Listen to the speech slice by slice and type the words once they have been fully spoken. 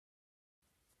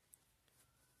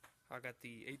I got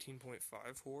the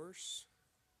 18.5 horse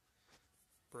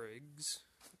Briggs,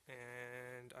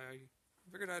 and I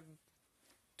figured I'd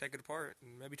take it apart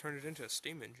and maybe turn it into a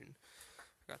steam engine.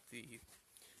 I got the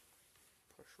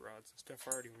push rods and stuff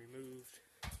already removed.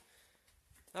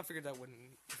 I figured that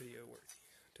wasn't video worthy.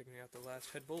 Taking out the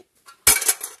last head bolt.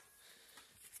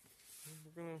 And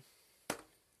we're gonna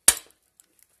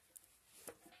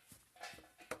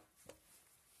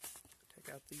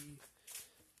take out the.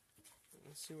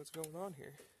 Let's see what's going on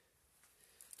here.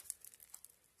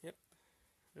 Yep,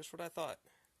 just what I thought.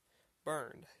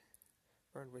 Burned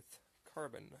with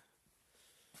carbon.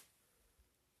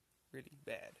 Really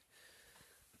bad.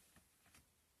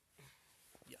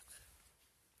 Yuck.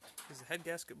 Is the head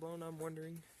gasket blown, I'm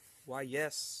wondering? Why,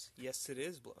 yes. Yes, it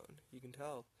is blown. You can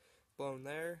tell. Blown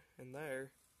there and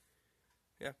there.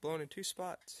 Yeah, blown in two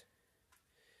spots.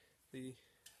 The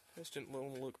piston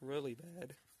will look really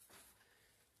bad.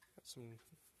 Got some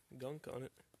gunk on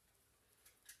it.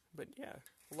 But yeah,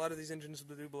 a lot of these engines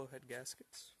do blow head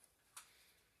gaskets.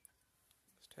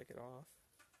 Let's take it off.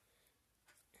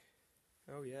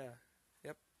 Oh yeah.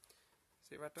 Yep.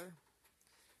 See it right there?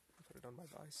 Put it on my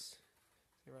vise.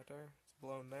 See right there? It's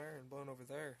blown there and blown over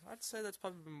there. I'd say that's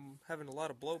probably been having a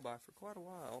lot of blow-by for quite a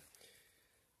while.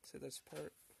 See this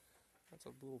part? That's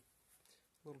a little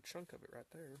chunk of it right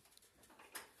there.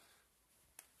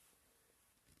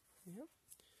 Yep.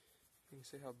 You can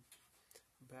see how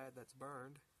bad that's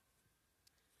burned.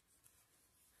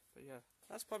 But yeah,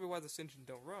 that's probably why this engine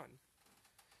don't run.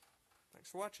 Thanks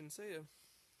for watching. See ya.